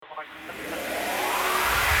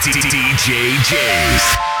DJ James.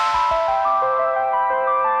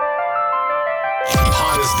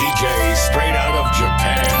 Hottest DJs straight out of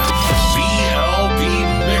Japan. BLB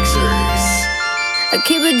Mixers. I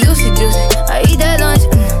keep it juicy, juicy. I eat that lunch.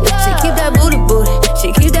 She keep that booty, booty.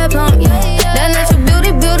 She keep that plump, yeah. That natural beauty,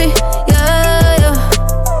 beauty, yeah,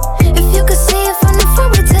 yeah. If you could see it from the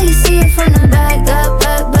front, wait till you see it from the back. Back,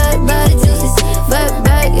 back, back, juicy. Back,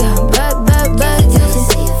 back, yeah. Back, back, back,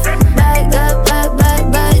 juicy. Back, back, back,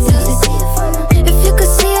 back, juicy. If you could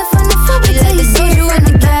see it from the front, wait till you see it from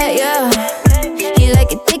the back, yeah. He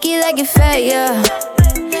like it thick, he like it fat, yeah.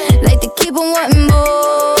 Like to keep on wanting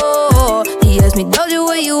more. He asked me, Doja,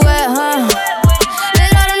 where you at, huh?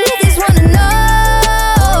 Let all the niggas wanna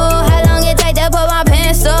know how long it take to put my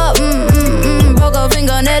pants up. Broke a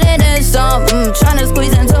fingernail and then some. Tryna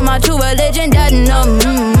squeeze into my true religion, that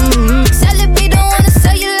Sell it, we don't wanna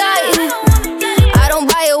sell you like. I don't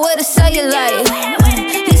buy it with a cellulite.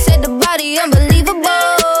 He said the body unbelievable.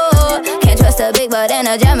 Can't trust a big butt and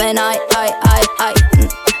a Gemini. I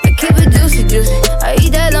keep it juicy, juicy. I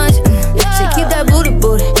eat that lunch. She keep that booty,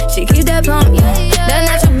 booty. She keep that plump, yeah. That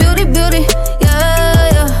natural beauty, beauty,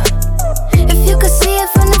 yeah, yeah. If you could see it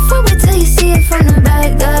from the front, wait till you see it from the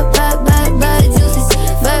back. Back, back, back, back, juicy.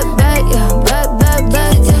 Back, back, yeah. Back, back,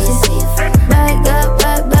 back, juicy. Back, back,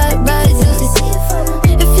 back, back, back, juicy.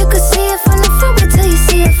 If you could see it from the front, wait till you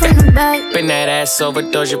see it from the back. Bend that ass over,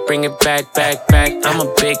 Doja, bring it back, back, back. I'm a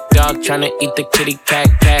big dog tryna eat the kitty cat,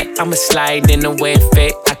 cat. I'ma slide in the way it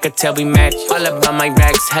fit, I could tell we match. All about my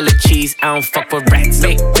racks, hella cheese, I don't fuck with rats.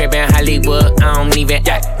 Big crib in Hollywood, I don't even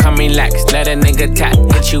act. Come relax, let a nigga tap,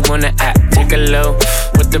 hit you on the app. Take a low,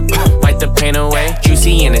 with the wipe the pain away.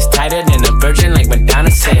 Juicy and it's tighter than a virgin, like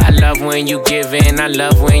Madonna said. I love when you give in, I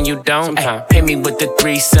love when you don't. Hit me with the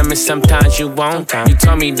threesome and sometimes you won't. You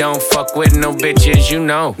told me don't fuck with no bitches, you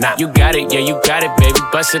know. You got it, yeah, you got it, baby,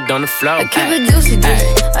 bust it on the floor. I keep it juicy, juicy.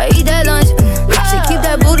 I eat that lunch. She keep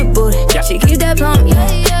that booty, booty. She keep that plump, yeah.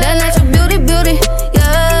 That natural beauty, beauty,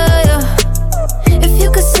 yeah, yeah. If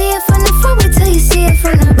you could see it from the front, wait till you see it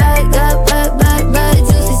from the back. Back, back, back, back,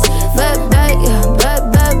 juicy. Back, back, yeah.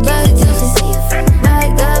 Back, back, back, juicy.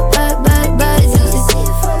 Back, back, back, back, back, juicy.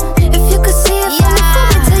 If you could see it from the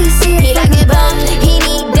front, wait till you see it. He like it bum, he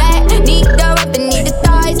need that. Need the up and need the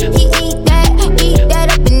thighs. He eat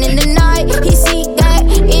that up and in the night. He see that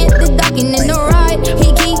in the dark and in the right. He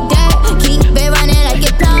keep it running like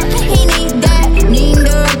a pump. He need the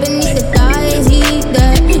up and need the thighs. He eat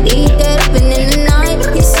that up and in the night.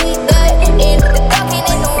 He see that in the dark and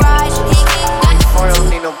in the right. He keep that. I don't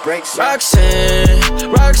need no breaks.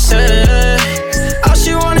 Roxanne, Roxanne, all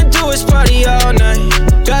she wanna do is party all night.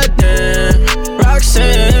 Goddamn,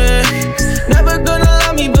 Roxanne, never gonna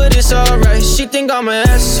love me, but it's alright. She think I'm an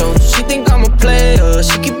asshole, she think I'm a player.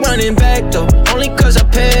 She keep running back though, only cause I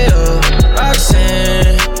pay her.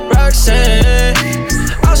 Roxanne, Roxanne,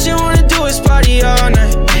 all she wanna do is party all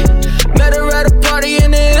night. Met her at a party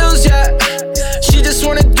in the hills, yeah. She just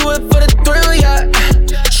wanna do it for the thrill, yeah.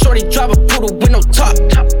 Shorty drive a poodle with no top.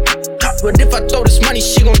 But if I throw this money,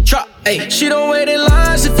 she gon' drop. Ay. She don't wait in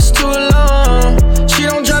lines if it's too long. She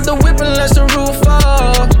don't drive the whip unless the roof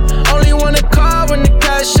off. Only wanna call when the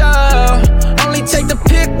cash out. Only take the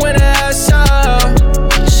pic when the ass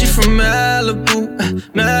out. She from Malibu,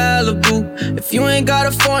 Malibu. If you ain't got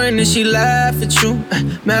a foreign, then she laugh at you.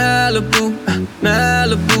 Malibu,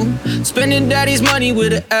 Malibu. Spending daddy's money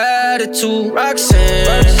with an attitude. Roxanne,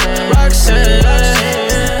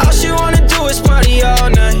 Roxanne. All she wanna do is party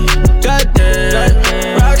all night.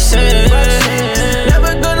 Goddamn, Roxanne.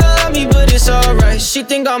 Never gonna love me, but it's alright. She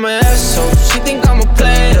think I'm an asshole, she think I'm a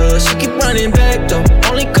player. She keep running back though,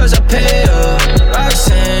 only cause I pay her.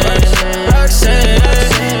 Roxanne,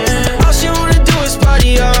 Roxanne. All she wanna do is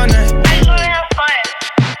party all night.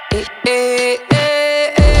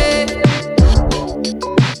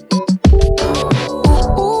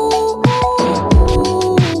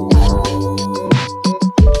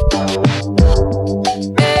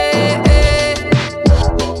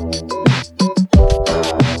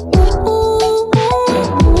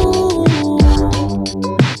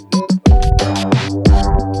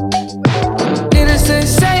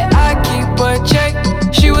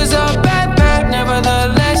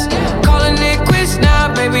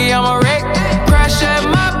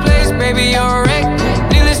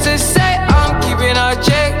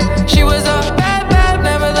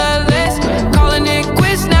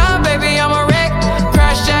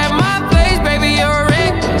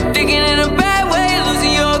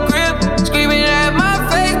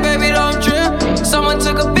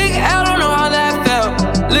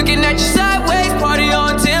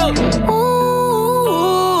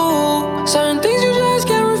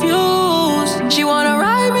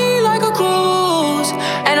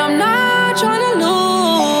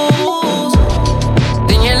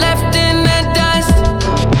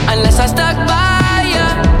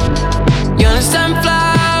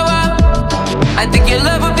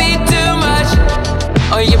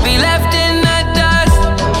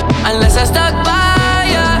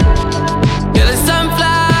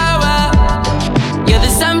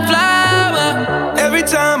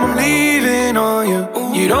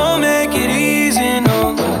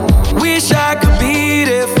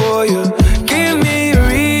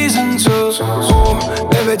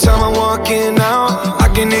 time I'm walking out, I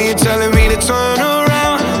can hear you telling me to turn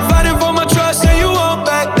around. Fighting for my trust and you won't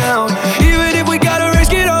back down. Even if we gotta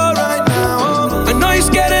risk it all right now. I know you're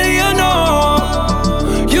scared of the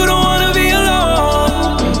unknown. You don't wanna be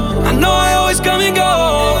alone. I know I always come and go,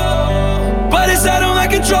 but it's out of my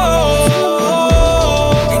control.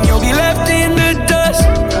 And you'll be left in the dust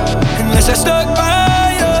unless I stuck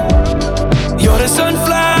by you. You're the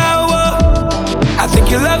sunflower. I think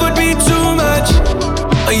your love would be too much,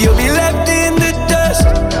 or you'll be left in the dust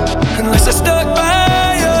unless I stuck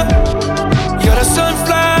by you. You're the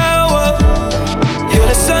sunflower. You're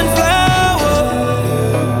the sunflower.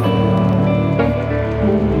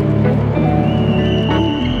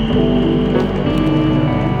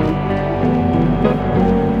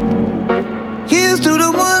 Here's to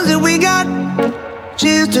the ones that we got.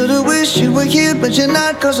 Cheers to the wish you were here, but you're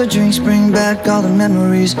not. 'Cause the drinks bring back all the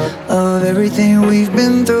memories of everything we've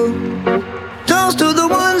been through. Toast to the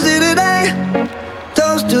ones here today.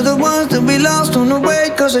 Toast to the ones that we lost on the way.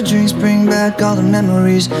 'Cause the drinks bring back all the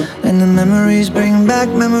memories, and the memories bring back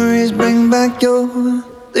your.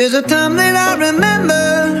 There's a time that I remember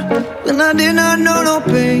when I did not know no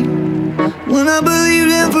pain, when I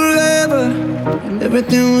believed in forever and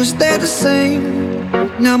everything would stay the same.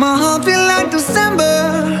 Now my heart feel like December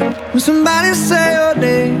when somebody say your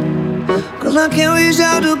name. 'Cause I can't reach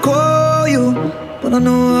out to call you, but I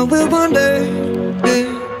know I will one day.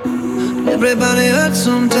 Yeah. Everybody hurts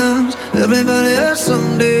sometimes, everybody hurts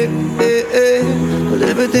someday. Yeah, yeah. But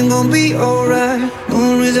everything gon' be alright.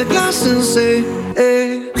 Gonna raise a glass and say, hey.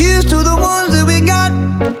 Here's to the ones that we got.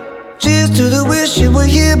 Cheers to the wish you were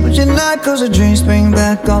here, but you're not. 'Cause the drinks bring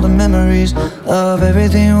back all the memories of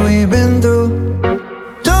everything we've been through.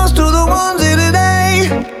 Toast to the ones here today.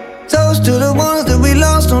 Toast to the ones that we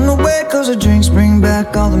lost on the way. 'Cause the drinks bring back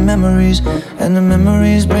all the memories, and the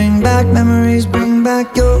memories bring back your. Memories bring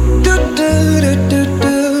back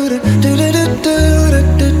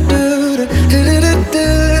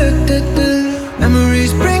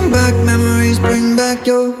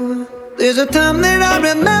your. There's a time that I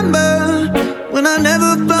remember when I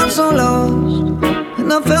never felt so lost,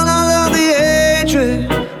 and I felt all of the hatred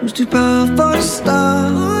was too powerful to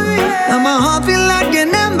stop. Now my heart feel like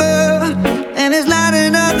an ember, and it's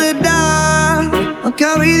lighting up the dark. I'll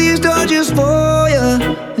carry these torches for you,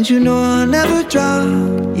 and you know I'll never drop.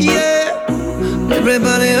 Yeah.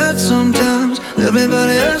 Everybody hurts sometimes,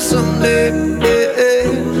 everybody hurts someday. Yeah, yeah.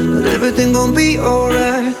 But everything gon' be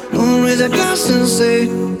alright. Gonna raise a glass and say,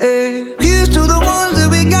 hey. Here's to the ones that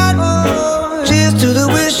we got. Cheers to the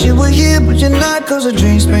wish you were here, but you're not. 'Cause the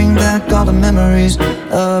drinks bring back all the memories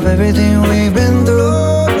of everything we've been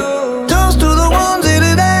through. Toast to the ones here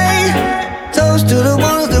today. Toast to the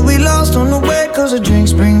ones that we lost on the way. 'Cause the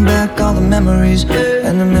drinks bring back all the memories,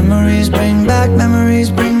 and the memories bring back your. Memories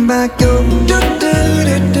bring back your.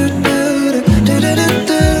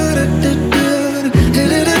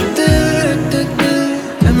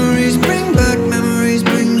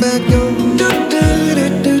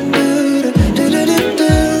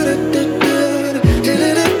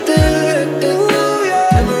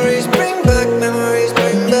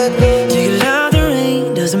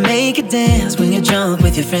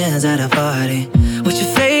 With your friends at a party, what's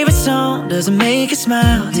your favorite song? Does it make you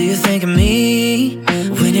smile? Do you think of me?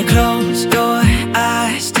 When you close your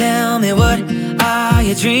eyes, tell me, what are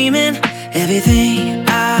you dreaming? Everything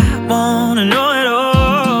I wanna know it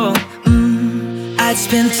all. I'd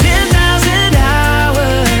spend 10,000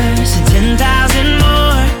 hours and 10,000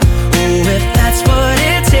 more. Oh, if that's what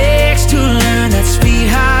it takes to learn that sweet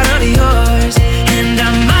heart of yours. And I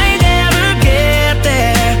might never get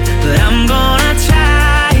there, but I'm gonna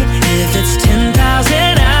try. If it's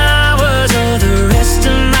 10,000 hours or the rest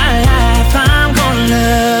of my life, I'm gonna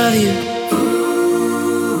love you.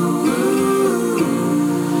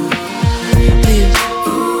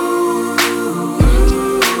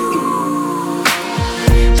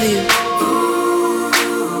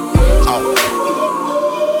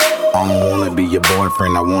 Your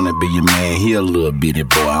boyfriend, I wanna be your man. He a little bitty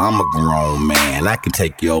boy, I'm a grown man. I can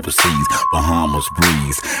take you overseas, Bahamas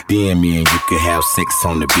breeze. Then me and you can have sex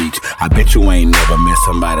on the beach. I bet you ain't never met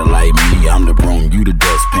somebody like me. I'm the broom, you the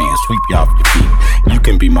dustpan, sweep you off your feet. You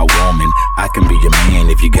can be my woman, I can be your man.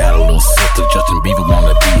 If you got a little sister, Justin Bieber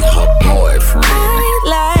wanna be her boyfriend. I'd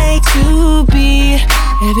like to be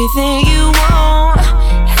everything you want.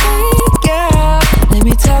 Hey girl, let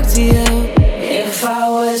me talk to you. If I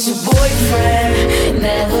was your boyfriend,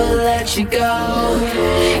 never let you go.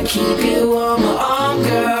 Keep you on my arm,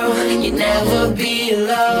 girl. You'd never be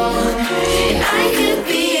alone. And I could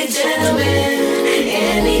be a gentleman,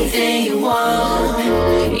 anything you want.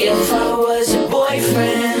 If I was your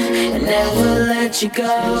boyfriend. never let you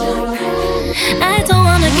go. I don't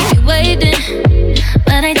wanna keep you waiting,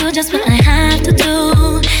 but I do just what I have to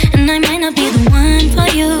do. And I might not be the one for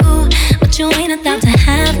you, but you ain't about to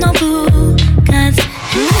have no clue. Cause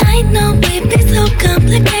I know we be so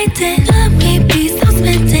complicated, but we be so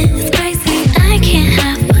spending, it's crazy. I can't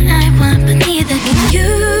have what I want, but neither can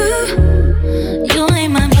you. You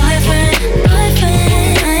ain't my boyfriend,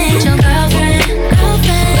 boyfriend. I ain't your girlfriend,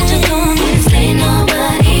 girlfriend. But you don't want me to say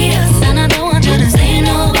nobody else, and I don't want you to say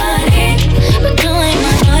nobody. But you ain't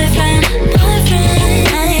my boyfriend, boyfriend.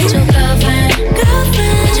 I ain't your girlfriend,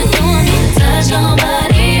 girlfriend. But you don't want me to touch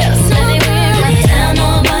nobody else, anywhere, I tell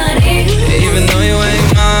nobody. Even though you ain't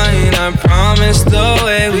mine, I promise the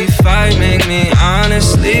way we fight make me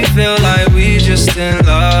honestly feel like we just in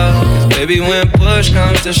love. 'Cause baby, when push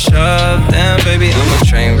comes to shove, then baby, I'm a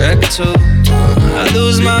train wreck too. I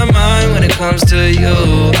lose my mind when it comes to you.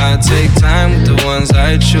 I take time with the ones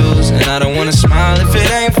I choose, and I don't wanna smile if it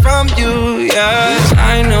ain't from you, yeah. 'Cause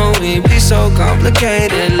I know we be so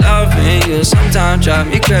complicated. Loving you sometimes drive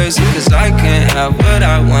me crazy, 'cause I can't have what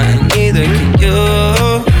I want, and neither can you.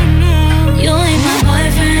 You ain't my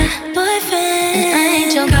boyfriend, boyfriend. And I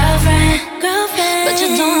ain't your girlfriend, girlfriend. But you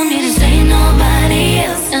don't want me to say nobody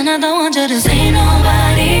else, and I don't want you to say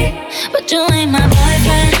nobody. But you ain't my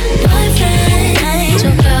boyfriend, boyfriend. I ain't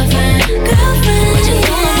your girlfriend, girlfriend. But you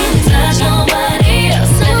don't want me to touch nobody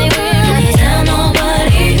else, anywhere, I tell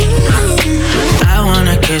nobody. I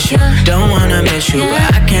wanna kiss you, don't wanna miss you, but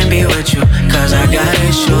I can't be with you, 'cause I got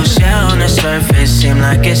issues. Yeah, on the surface, seem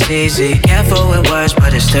like it's easy. Careful with words,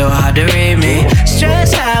 but it's still hard to read me.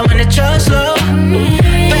 Stress high when the trust low.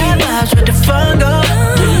 Bad vibes with the fun go.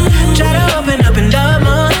 Try to open up and love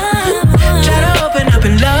more. Try to open up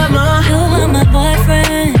and love more. You are my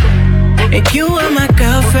boyfriend, And you are my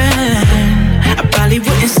girlfriend. I probably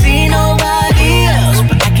wouldn't see nobody else,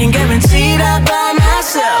 but I can guarantee that by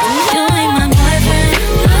myself. you ain't my boyfriend,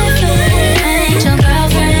 boyfriend. I ain't your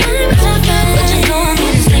girlfriend, girlfriend. But you don't want me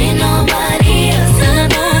to say nobody else, and I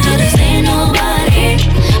don't want you to say nobody.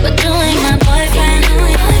 But you ain't my boyfriend,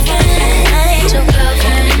 boyfriend. I ain't your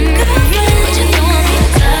girlfriend, girlfriend. But you don't want me to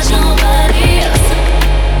touch nobody else.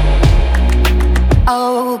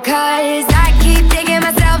 Oh, 'cause I keep taking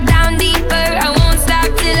myself down deeper. I won't stop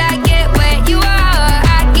till I get where you are.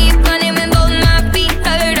 I keep running when both my feet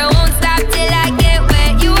hurt. I won't stop till I get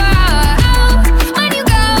where you are. Oh, when you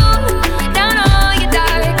go down all your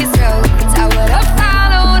darkest roads, I would've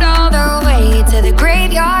followed all the way to the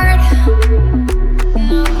graveyard.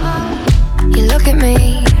 You look at me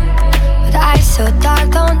with eyes so dark,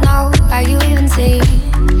 don't know how you even see.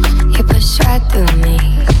 You push right through me.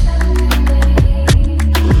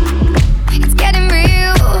 It's getting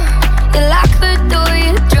real. You lock the door,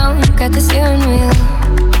 you're drunk at the steering wheel,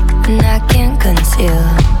 and I can't conceal.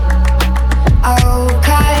 Oh,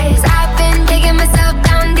 'cause I've been taking myself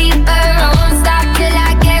down deeper. I won't stop till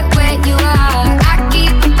I get where you are. I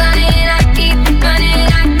keep running, I keep running,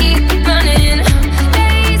 I keep running.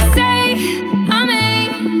 They say I may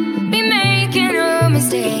be making a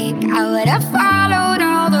mistake. I would've followed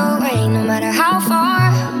all the way, no matter how far.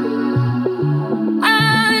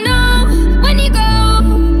 I know when you go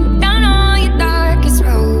down all your darkest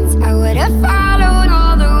roads, I would've followed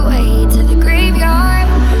all the way to the graveyard.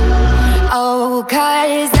 Oh,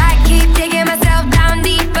 'cause I keep taking myself down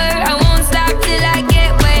deeper. I won't stop till I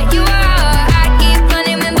get where you are. I keep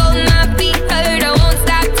running when both my feet hurt. I won't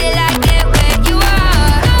stop till I get where you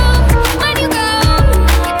are. Oh, when you go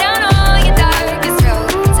down all your darkest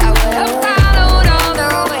roads, I would've followed all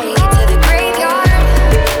the way to the graveyard.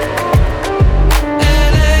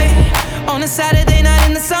 LA, on a Saturday night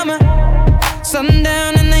in the summer,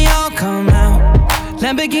 sundown and they all come out.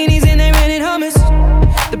 Lamborghinis and they rented hummus.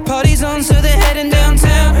 The party's on, so they're heading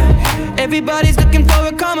downtown. Everybody's looking for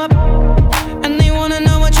a come up, and they wanna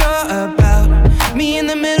know what you're about. Me in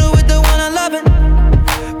the middle with the one I love it.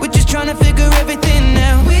 We're just trying to figure everything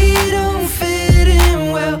out. We don't fit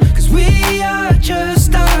in well, 'cause we are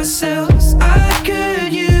just ourselves. I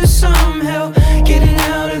could use some help getting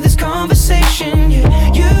out of this conversation. Yeah,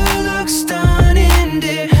 you look stunning,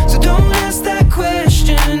 dear, so don't ask that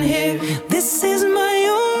question here. This is my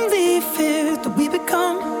only fear, that we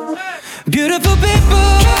become beautiful people.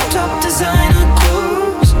 Top designer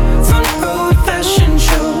clothes,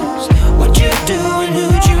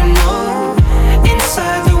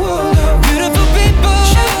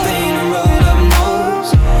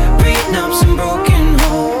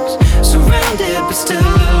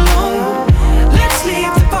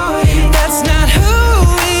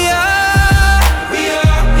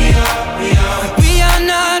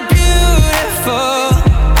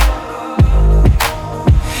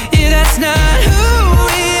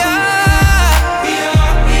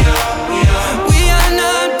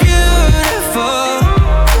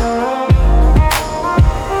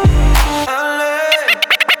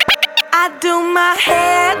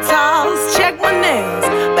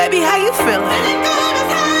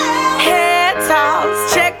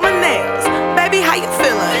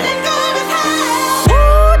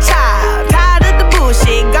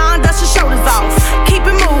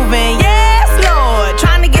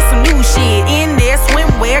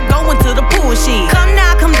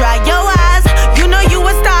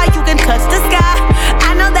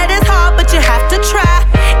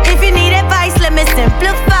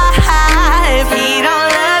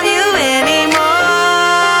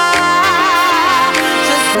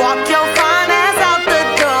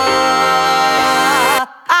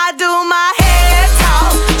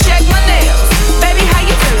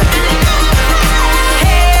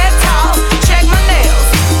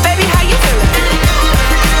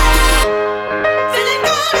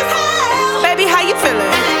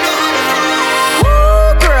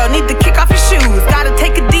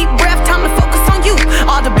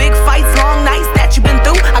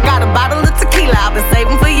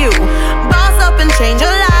 change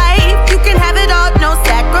your life. You can have it all, no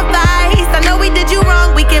sacrifice. I know we did you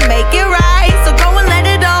wrong, we can make it right. So go and let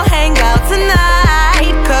it all hang out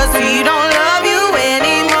tonight, 'cause we don't love you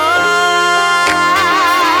anymore.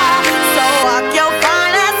 So walk your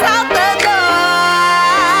fine ass out the door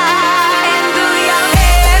and do your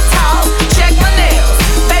head talk. Check my nails,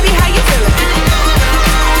 baby, how you feeling?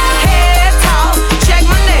 Head talk, check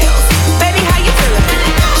my nails, baby, how you feeling?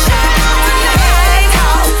 Head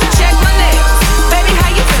talk, check my nails, baby, how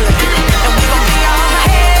you feeling? And we gon' be all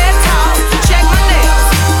head talk, check my nails,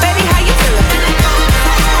 baby, how you feeling?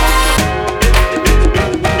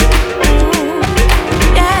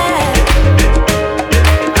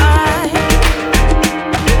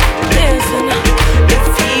 Listen, if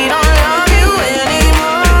he don't love you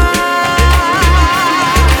anymore,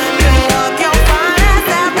 then walk your fine ass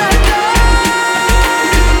out the door.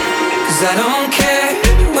 'Cause I don't care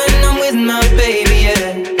when I'm with my baby,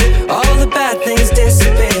 yeah. All the bad things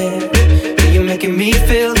disappear. You're making me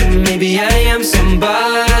feel that maybe I am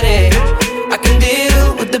somebody. I can deal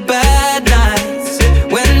with the bad nights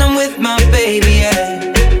when I'm with my baby, yeah.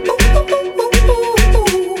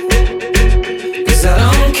 'Cause I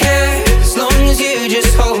don't care as long as you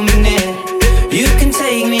just hold me near. You can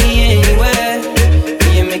take me anywhere.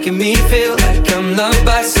 You're making me feel like I'm loved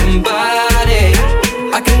by somebody.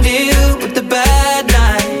 I can deal with the bad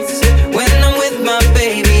nights when I'm with my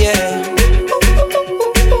baby, yeah.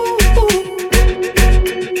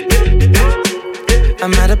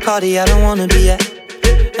 I'm at a party I don't wanna be at,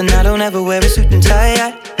 and I don't ever wear a suit and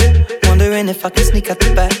tie. Wondering if I can sneak out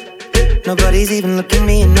the back. Nobody's even looking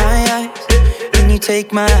me in my eyes. Then you take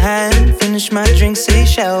my hand, finish my drink, say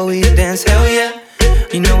shall we dance? Hell yeah.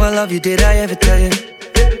 You know I love you, did I ever tell you?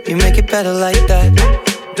 You make it better like that.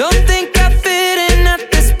 Don't think I fit in at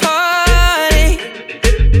this party.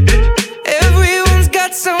 Everyone's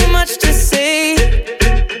got so much to say.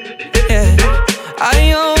 Yeah, I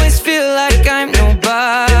always feel like I'm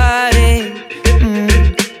nobody.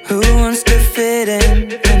 Who wants to fit in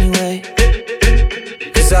anyway?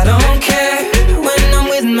 'Cause I don't care when I'm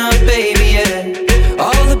with my baby, yeah.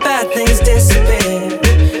 All the bad things disappear.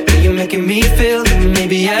 You're making me feel that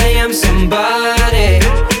maybe I am somebody.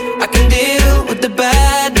 I can deal with the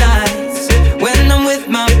bad nights when I'm with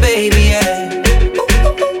my baby, yeah.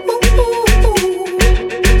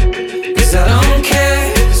 'Cause I don't care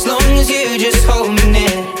as long as you just hold me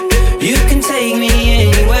near. You can take me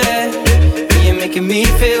anywhere. You're making me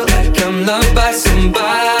feel like I'm loved by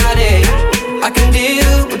somebody. I can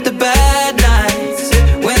deal with the bad nights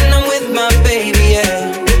when I'm with my baby, yeah.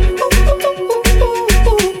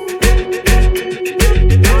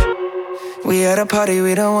 We at a party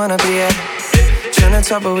we don't wanna be at. Tryna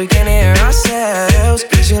talk but we can't hear ourselves.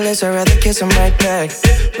 Pictureless, I'd rather kiss them right back.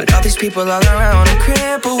 But all these people all around, I'm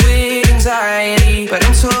crippled with anxiety. But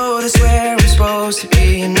I'm told it's where I'm supposed to be.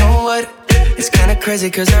 You know what? It's kinda crazy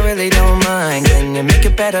 'cause I really don't mind. Can you make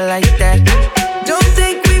it better like that? Don't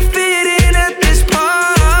think we fit in at this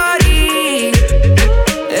party.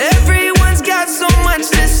 Everyone's got so much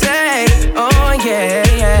to say. Oh yeah,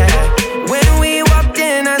 yeah. When we walked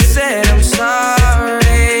in I said I'm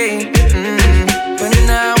sorry. But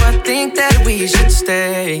now I think that we should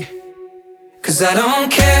stay. 'Cause I don't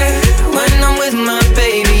care when I'm with my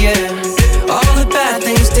baby, yeah. All the bad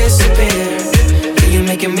things disappear. You're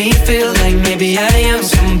making me feel like maybe I am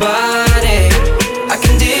somebody. I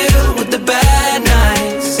can deal with the bad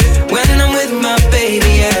nights when I'm with my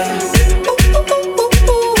baby, yeah.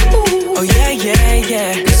 Oh yeah, yeah,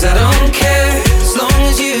 yeah. 'Cause I don't care as long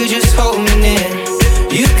as you just hold me near.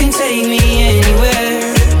 You can take me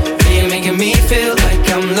anywhere. You're making me feel like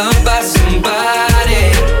I'm loved by somebody.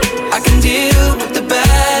 I can deal with the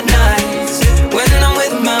bad nights when I'm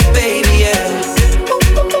with my baby, yeah.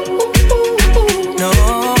 No,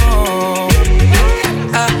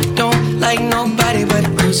 I don't like nobody but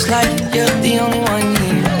you. It's like you're the only one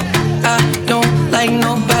here. I don't like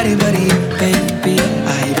nobody but you, baby.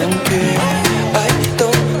 I don't care. I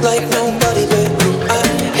don't like nobody but you. I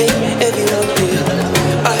hate everyone here.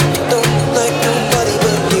 I don't like nobody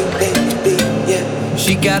but you, baby, yeah.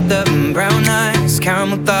 She got the brown eyes,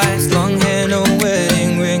 caramel thighs, long hair, no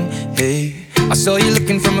wedding ring, hey. I saw you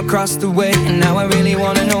looking from across the way, and now I really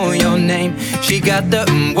wanna know your name. She got the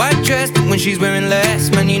white dress, but when she's wearing less,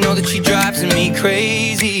 man, you know that she drives me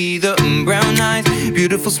crazy. The brown eyes,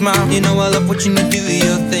 beautiful smile, you know I love watching you do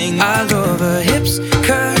your thing. I love her hips,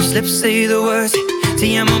 curves, lips say the words. Te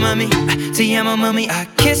amo, mami, te amo, mami. I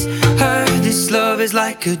kiss her, this love is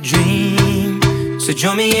like a dream. So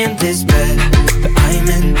join me in this bed that I'm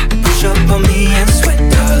in. Push up on me and sweat,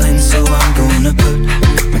 darling. So I'm gonna put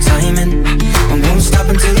my time in. I won't stop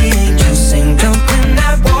until the angels Sing, jump in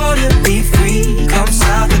that water, be free. Come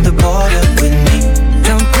south of the border with me.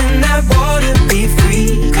 Jump in that water, be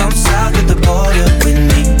free. Come south of the border with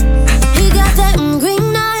me. He got that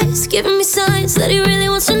green eyes, giving me signs that he really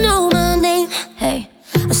wants to know my name. Hey,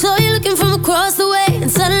 I saw you looking from across the way, and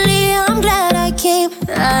suddenly I'm glad I came.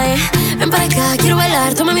 Ay, ven para acá, quiero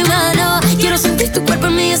bailar, toma mi mano. Quiero sentir tu cuerpo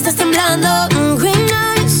en mí, estás temblando. Green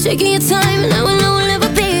eyes, taking your time, and I will know we'll never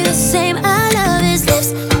be the same. I love his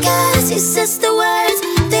lips, cause he says the words.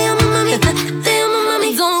 They are my mommy, they are my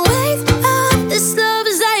mommy. Don't wake up, this love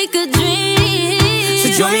is like a dream. So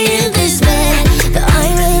join me in this bed, the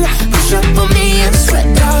iron. Push up on me and sweat,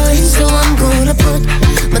 darling. So I'm gonna put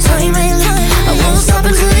my time in line. I won't stop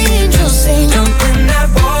until the angels sing. Jump in that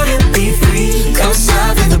water, be free. Come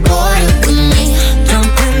south of the border with me.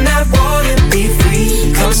 Jump in that water, be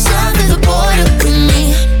free. Come south of the border with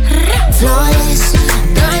me. Flawless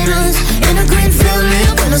diamonds in a green field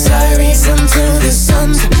near Buenos Aires until the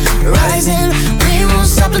sun's rising. We won't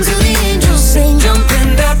stop until the angels sing. Jump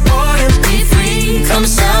in that water, be free. Come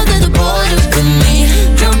south of the border with me.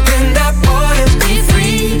 Jump in that water, be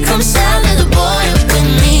free. Come south of the border with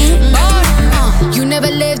me. You never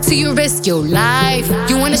live till you risk your life.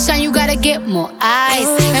 You wanna shine, you gotta get more eyes.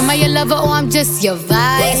 Am I your lover or I'm just your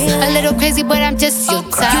vice? A little crazy, but I'm just your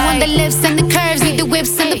type. You want the lips and the curves, need the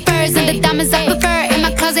whips and the furs and the diamonds I prefer. In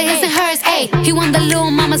my closet, his and hers. Ayy, he want the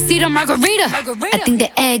little mamacita margarita. I think the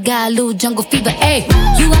egg got a little jungle fever. Ayy,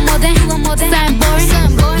 you want more than something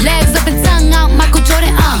boring. Legs up and tongue out, Michael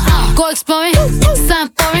Jordan. Go exploring, something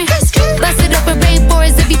foreign. Bust it up in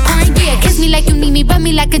rainforest if you pouring. Yeah, kiss me like you need me, rub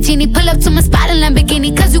me like a genie. Pull up to my spot in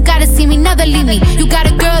Lamborghini, cause you gotta see me, never leave me. You got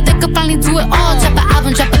a girl that could finally do it all. Drop an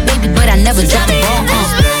album, drop a baby, but I never drop a ball.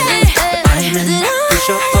 Diamond, push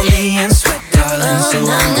up on me and sweat, darling. So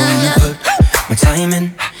I'm gonna put my time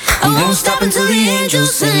in. I won't stop until the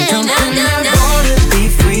angels sing. Jump in that water, be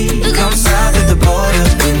free. Come south of the border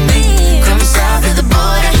with me. Come south of the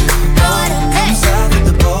border, border. Come south of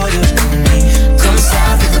the border with me. Come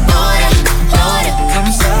south of the border, border.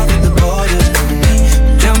 Come south of the border with me.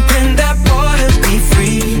 Jump in that water, be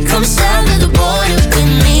free. Come south of the border with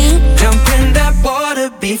me. Jump in that water,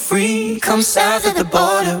 be free. Come south of the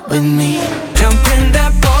border with me. Jump in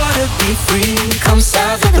that water, be free. Come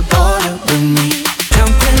south of the border with me.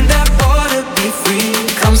 Jump in that water, be free.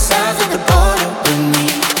 Come south of the border with me.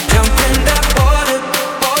 Jump in that water,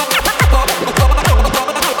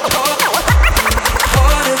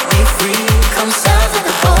 water, be free. Come south of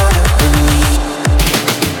the border with me.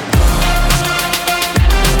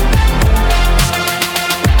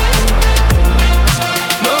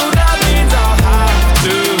 No, that means I'll have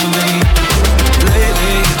to leave.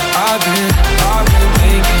 Lately, I've been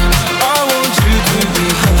thinking I want you to be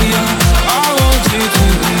happier. I want you to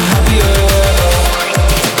be happier.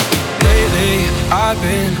 Lately,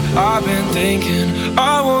 I've been thinking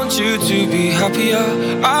I want you to be happier.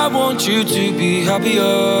 I want you to be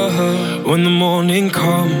happier. When the morning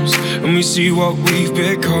comes and we see what we've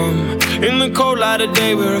become, in the cold light of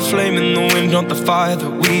day we're a flame in the wind, not the fire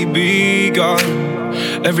that we begun.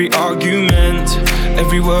 Every argument,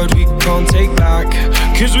 every word we can't take back,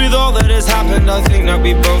 cause with all that has happened I think that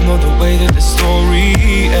we both know the way that the story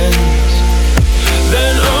ends.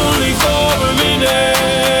 Then only for a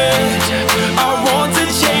minute I want to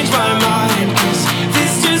change my mind, cause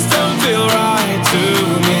this just don't feel right to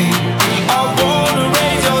me. I wanna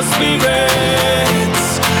raise your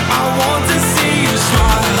spirits, I want to see you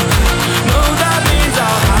smile. No, that means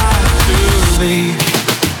I'll have to leave.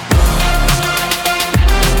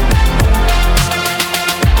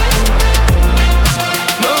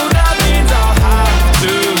 No, that means I'll have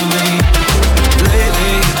to leave.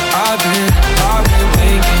 Lately, I've been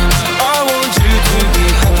thinking I want you to be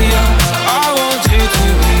happier. I want you to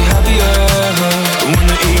be happier. When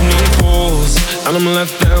the evening falls and I'm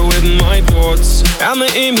left there with my thoughts and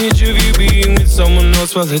the image of you being with someone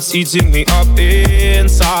else, well, it's eating me up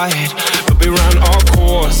inside. But we ran our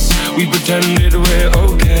course, we pretended we're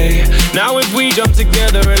okay. Now if we jump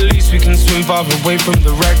together, at least we can swim far away from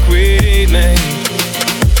the wreck we made.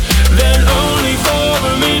 Then only for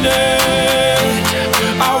a minute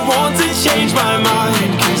I want to change my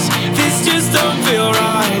mind, cause this just don't feel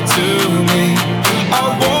right to me.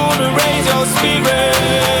 I wanna raise your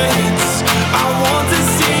spirits, I want to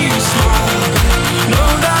see you smile. No,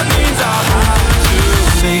 that means I'll have to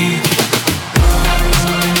leave.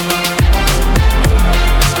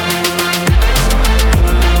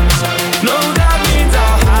 No, that means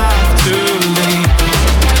I'll have to leave.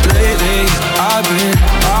 Lately, I've been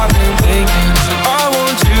thinking I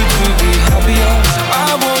want you to be happier.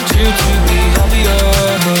 I want you to be happier.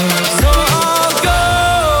 So I'll go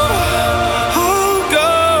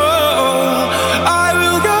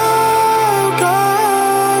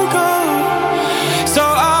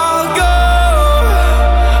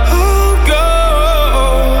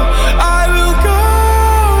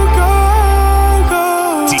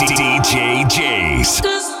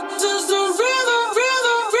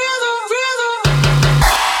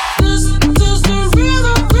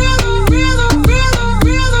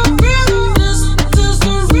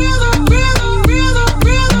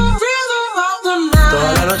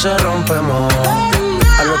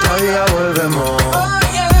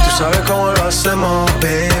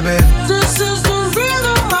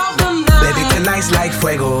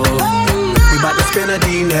spend the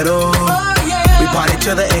dinero. We party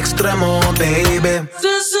to the extremo, baby.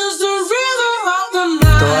 This is the rhythm of the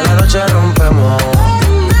night. Toda la noche rompemos,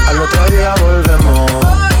 al otro día volvemos.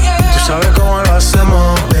 Tú sabes cómo lo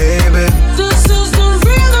hacemos, baby. This is the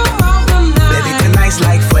rhythm of the night. Baby, tonight's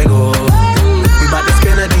like fuego. We bout to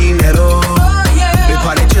spend the dinero. We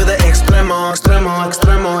party to the extremo, extremo,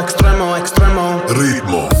 extremo, extremo, extremo.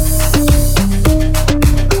 Ritmo.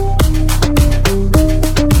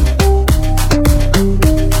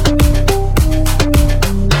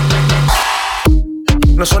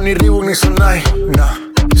 No son ni Reebok ni Sonai,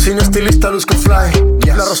 no. Sin estilista luzco fly,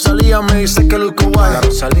 yes. La Rosalía me dice que luzco guay.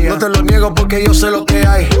 No te lo niego porque yo sé lo que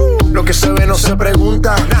hay. Lo que se ve no se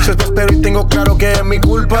pregunta. Yo te espero y tengo claro que es mi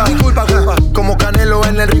culpa. Como Canelo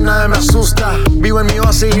en el ring nadie me asusta. Vivo en mi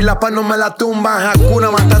oasis y la paz no me la tumba.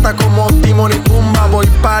 Hakuna Matata como Timon y Pumba. Voy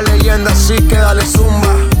pa' leyenda así que dale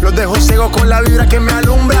zumba. Los dejo ciego con la vibra que me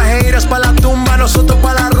alumbra. Heiras pa' la tumba, nosotros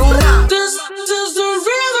pa' la rumba. This is the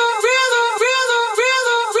rhythm, rhythm, rhythm,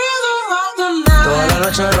 rhythm, rhythm of the night. Toda la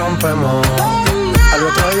noche rompemos, al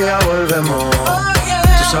otro día volvemos.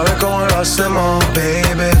 Tú sabes cómo lo hacemos,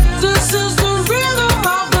 baby. This is the rhythm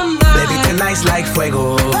of the night. Baby, tonight's like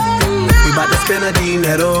fuego. We bout to spend the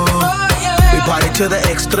dinero. We party to the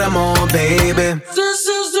extremo, baby. This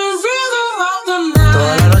is the rhythm of the night.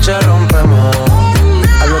 Toda la noche rompemos,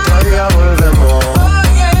 al otro día volvemos.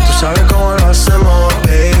 Tú sabes cómo lo hacemos,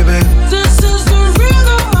 baby. This is the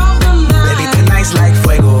rhythm of the night. Baby, tonight's like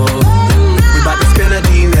fuego. We bout to spend the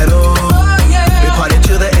dinero. We party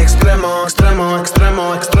to the extremo, extremo,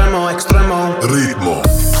 extremo, extremo, extremo. Ritmo.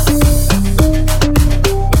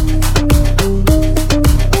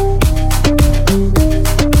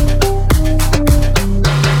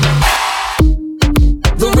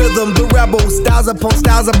 The rebel, styles upon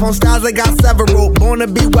styles upon styles, I got several. Born to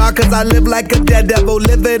be wild cause I live like a dead devil.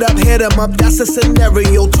 Live it up, hit 'em up, that's a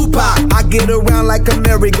scenario. Tupac, I get around like a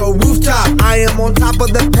merry-go rooftop. I am on top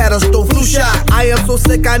of the pedestal, flu shot. I am so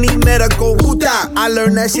sick, I need medical. Huta, I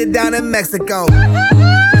learned that shit down in Mexico.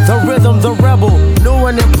 The rhythm, the rebel. New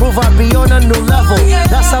and improve, I be on a new level.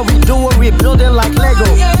 That's how we do it, we build it like Lego.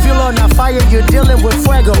 Feel on a fire, you're dealing with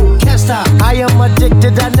fuego. Can't stop, I am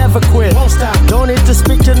addicted, I never quit. Won't stop, don't need to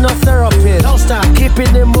speak to no therapist. Don't stop,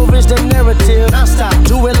 keeping it moving's the narrative. Don't stop,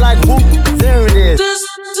 do it like whoop, there it is. This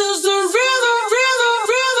is the rhythm, rhythm,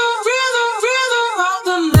 rhythm, rhythm, rhythm of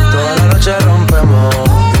the night. Toda la noche rompemos,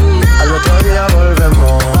 al otro día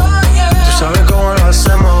volvemos. Tú sabes cómo lo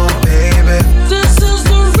hacemos, baby. This is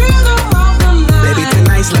the rhythm of the night. Baby,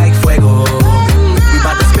 tonight's like fuego. We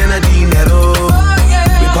bout to spend the dinero.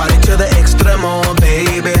 We party to the extremo,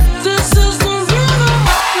 baby. This is the rhythm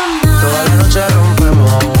of the night. Toda la noche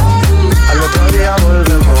rompemos, al otro día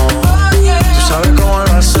volvemos. Tú sabes cómo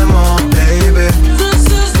lo hacemos, baby. This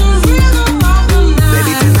is the rhythm of the night.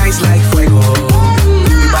 Baby, tonight's like fuego.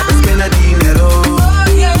 We bout to spend the dinero.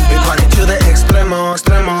 We party to the extremo,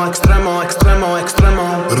 extremo, extremo, extremo, extremo.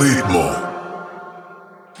 Ritmo.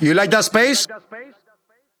 You like that space?